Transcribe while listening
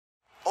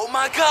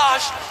my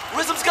gosh,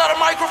 Rizm's got a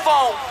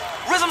microphone.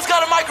 Rizm's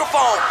got a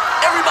microphone.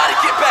 Everybody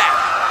get back.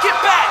 Get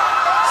back.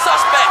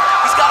 Suspect,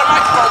 he's got a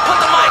microphone. Put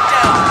the mic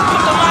down.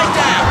 Put the mic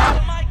down.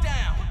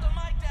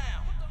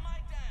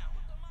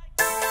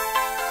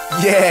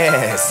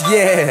 Yes,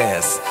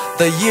 yes.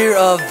 The year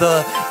of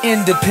the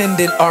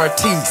independent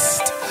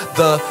artiste.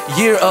 The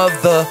year of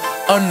the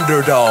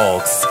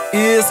underdogs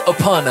is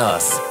upon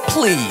us.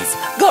 Please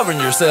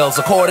govern yourselves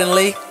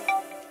accordingly.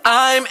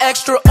 I'm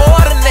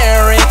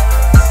extraordinary.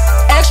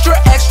 Extra,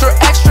 extra,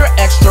 extra,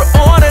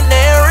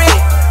 extraordinary.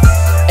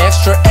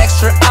 Extra,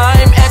 extra,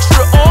 I'm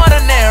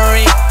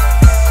extraordinary.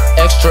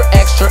 Extra,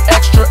 extra,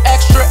 extra,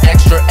 extra,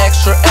 extra,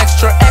 extra,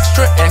 extra,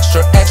 extra,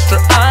 extra, extra,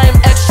 I'm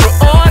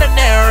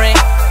extraordinary.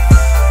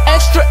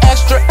 Extra,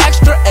 extra,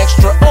 extra,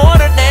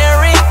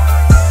 extraordinary.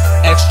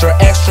 Extra,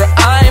 extra,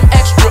 I'm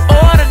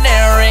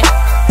extraordinary.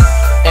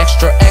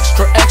 Extra,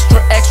 extra, extra,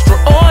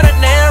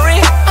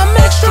 extraordinary. I'm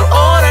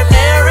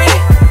extraordinary.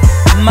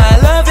 My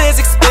love is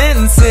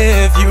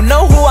expensive, you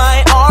know who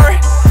I are.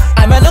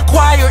 I'm an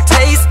acquired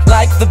taste,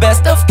 like the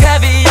best of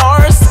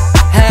caviars.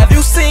 Have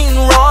you seen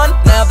Ron,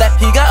 now that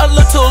he got a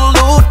little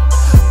loot?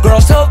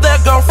 Girls tell their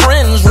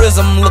girlfriends,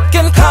 R.i.z.m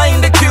looking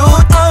kinda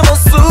cute. I'm a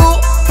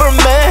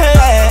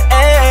Superman,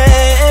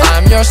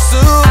 I'm your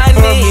Superman.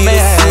 I need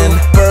a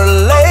super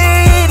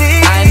lady.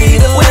 I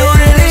need a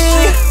lady. We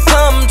should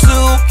come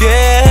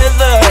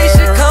together. We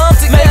should come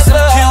together. Make some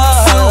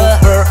cute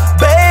super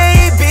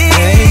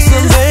babies.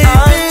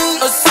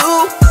 I'm a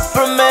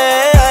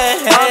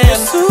Superman. I'm your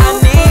Superman.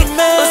 I need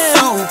a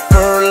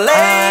super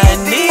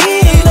lady.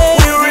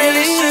 We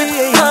really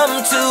should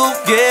come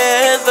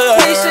together.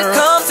 We should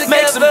come together.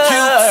 Make some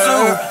cute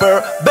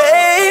super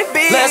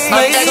babies. Let's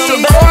make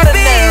some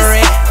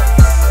ordinary.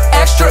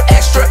 Extra,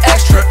 extra,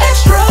 extra,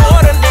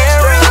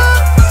 extraordinary.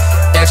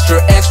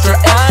 Extra, extra,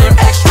 I'm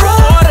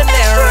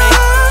extraordinary.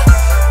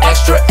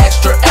 Extra,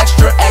 extra,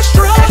 extra,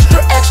 extra,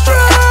 extra, extra,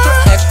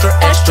 extra, extra,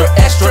 extra,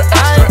 extra,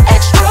 I'm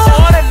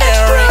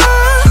extraordinary.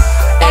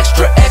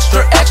 Extra,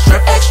 extra, extra,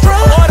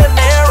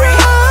 extraordinary.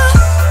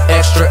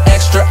 Extra,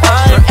 extra,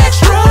 I'm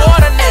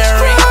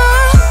extraordinary.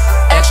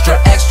 Extra,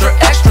 extra,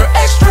 extra,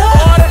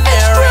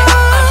 extraordinary.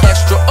 I'm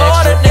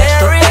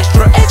extraordinary.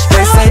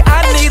 They say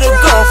I need a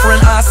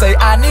girlfriend, I say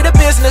I need a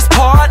business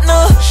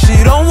partner.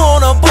 She don't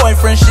want a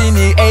boyfriend, she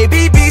need a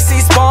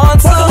BBC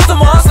sponsor. Welcome to the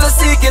monster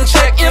seeking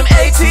check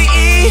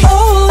MATE.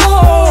 Oh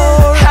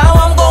Lord, how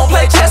I'm gonna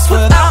play chess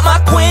without my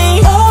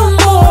queen? Oh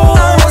Lord,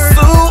 I'm a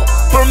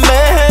Superman.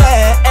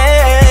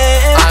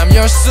 I'm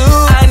your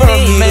Superman. I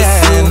need a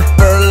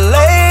super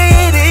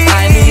lady.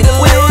 I need a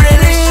lady. We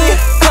really should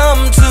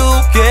come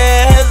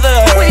together.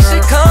 We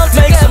should come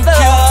together. Make some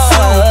cute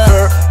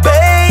super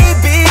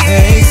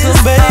babies.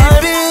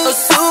 I'm a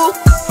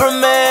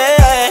Superman.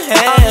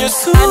 I'm your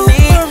Superman. I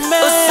need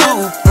a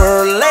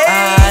super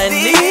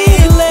lady.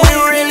 We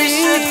really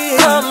should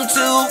come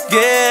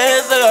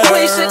together.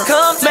 We should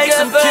come together. Make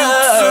some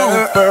cute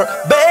super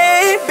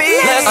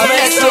babies. I'm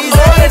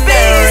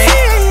extraordinary.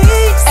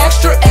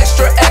 Extra,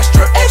 extra,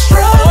 extra,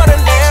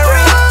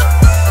 extraordinary.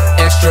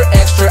 Extra,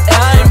 extra,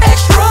 I'm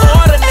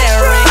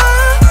extraordinary.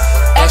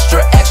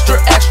 Extra, extra,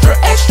 extra,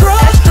 extra,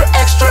 extra,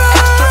 extra,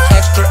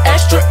 extra, extra,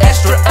 extra,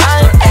 extra,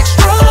 I'm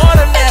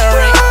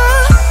extraordinary.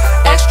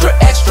 Extra,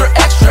 extra,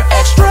 extra,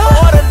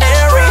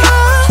 extraordinary.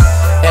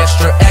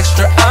 Extra,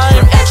 extra,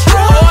 I'm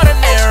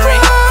extraordinary.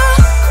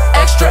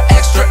 Extra,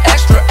 extra,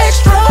 extra,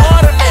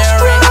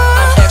 extraordinary.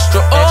 I'm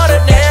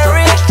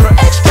extraordinary.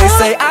 They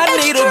say I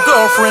need a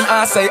girlfriend,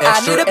 I say I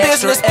need a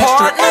business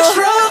partner.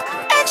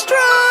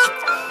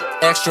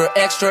 Extra,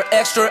 extra,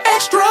 extra, extra,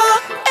 extra,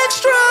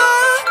 extra,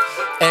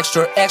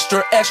 extra,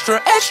 extra,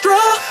 extra, extra,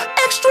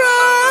 extra,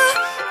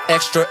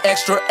 extra,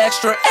 extra,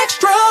 extra,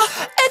 extra,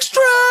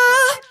 extra.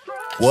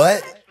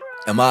 What?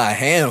 Am I a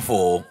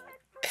handful?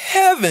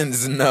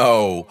 Heavens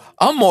no.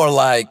 I'm more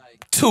like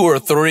 2 or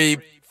 3,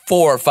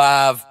 4 or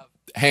 5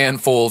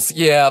 handfuls.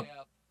 Yeah,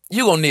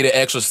 you gonna need an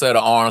extra set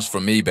of arms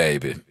from me,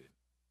 baby.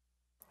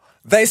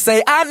 They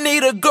say I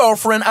need a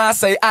girlfriend, I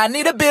say I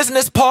need a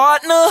business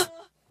partner.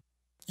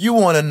 You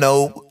wanna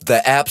know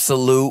the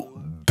absolute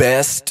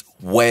best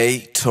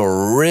way to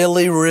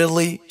really,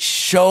 really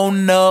show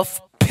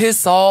enough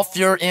piss off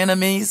your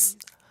enemies?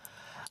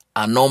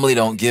 I normally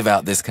don't give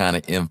out this kind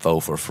of info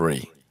for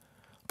free,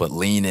 but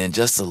lean in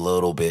just a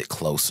little bit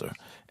closer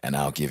and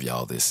I'll give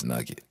y'all this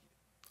nugget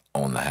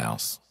on the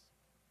house.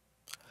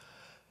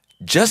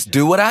 Just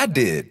do what I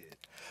did.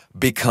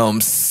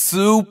 Become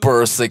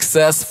super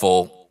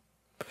successful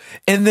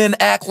and then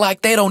act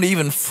like they don't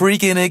even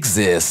freaking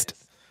exist.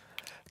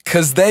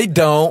 'Cause they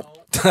don't.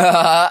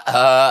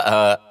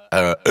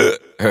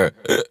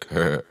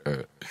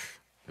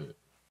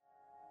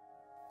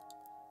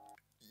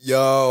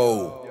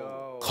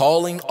 Yo,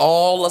 calling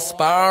all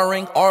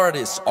aspiring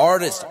artists,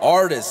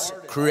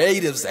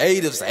 creatives,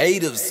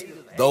 haters,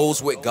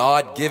 those with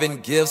God-given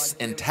gifts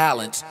and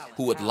talents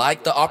who would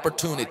like the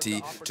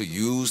opportunity to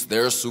use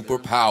their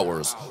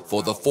superpowers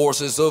for the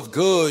forces of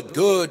good,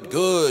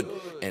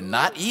 and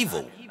not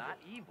evil.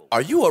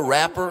 Are you a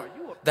rapper,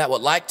 that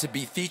would like to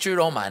be featured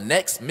on my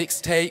next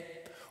mixtape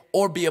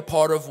or be a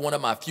part of one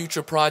of my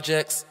future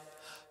projects,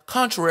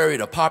 contrary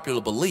to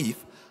popular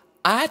belief,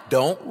 I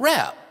don't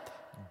rap,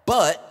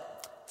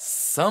 but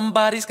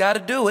somebody's got to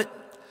do it.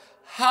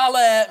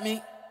 Holla at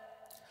me.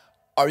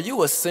 Are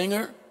you a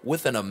singer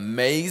with an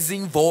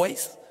amazing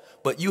voice,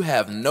 but you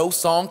have no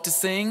song to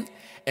sing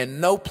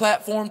and no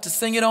platform to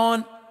sing it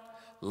on?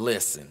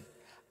 Listen,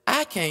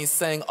 I can't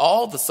sing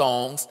all the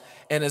songs,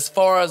 and as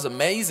far as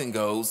amazing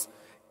goes,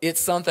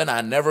 it's something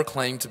I never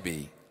claimed to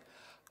be.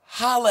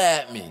 Holla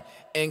at me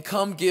and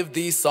come give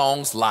these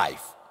songs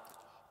life.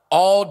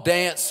 All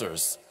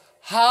dancers,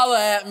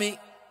 holla at me.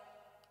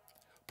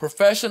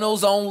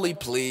 Professionals only,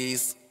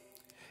 please.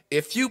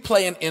 If you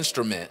play an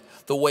instrument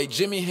the way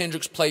Jimi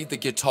Hendrix played the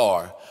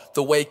guitar,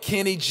 the way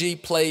Kenny G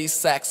plays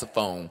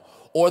saxophone,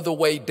 or the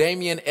way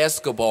Damien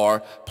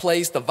Escobar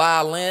plays the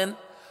violin,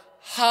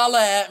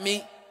 holla at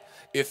me.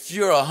 If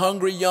you're a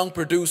hungry young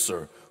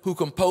producer who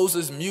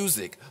composes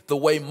music the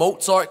way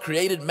Mozart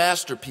created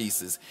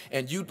masterpieces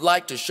and you'd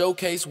like to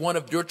showcase one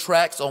of your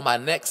tracks on my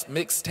next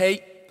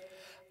mixtape,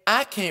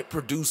 I can't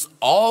produce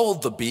all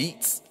the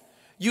beats.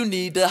 You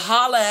need to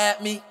holla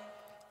at me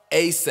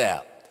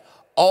ASAP.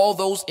 All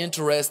those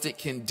interested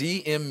can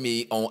DM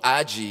me on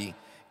IG.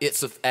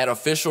 It's at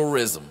official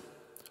r.i.z.m.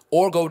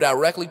 or go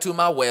directly to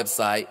my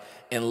website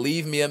and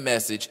leave me a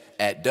message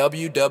at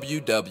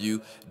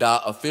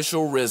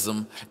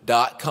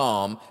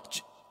www.officialrizm.com.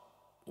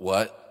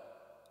 What?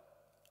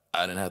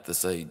 I didn't have to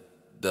say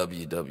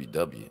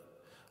www.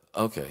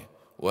 Okay,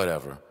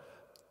 whatever.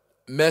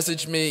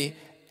 Message me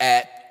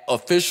at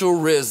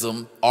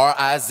officialrizm,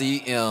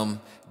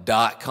 r.i.z.m.com.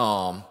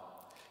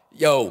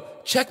 Yo,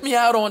 check me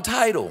out on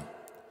Tidal.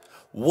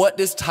 What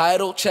does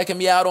checking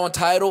me out on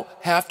Tidal,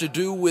 have to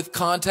do with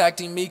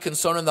contacting me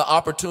concerning the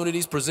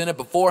opportunities presented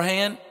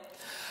beforehand?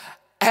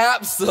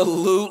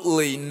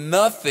 Absolutely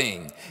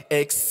nothing,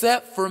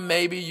 except for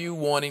maybe you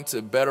wanting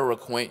to better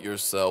acquaint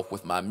yourself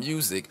with my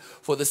music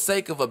for the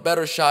sake of a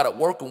better shot at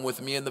working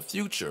with me in the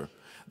future.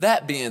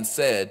 That being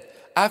said,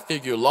 I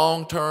figure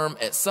long term,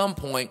 at some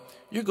point,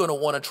 you're going to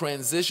want to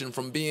transition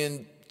from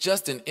being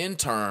just an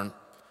intern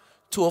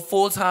to a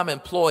full-time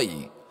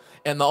employee.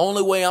 And the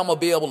only way I'm going to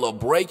be able to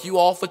break you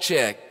off a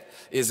check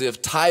is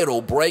if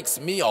Tidal breaks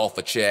me off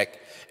a check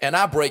and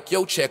I break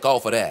your check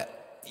off of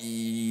that.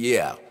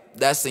 Yeah,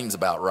 that seems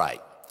about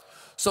right.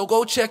 So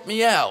go check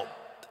me out.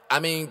 I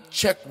mean,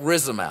 check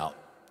r.i.z.m out.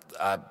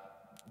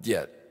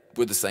 Yeah,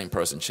 we're the same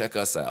person. Check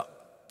us out.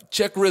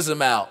 Check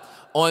r.i.z.m out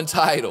on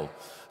Tidal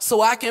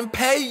so I can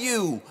pay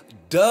you.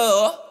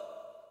 Duh.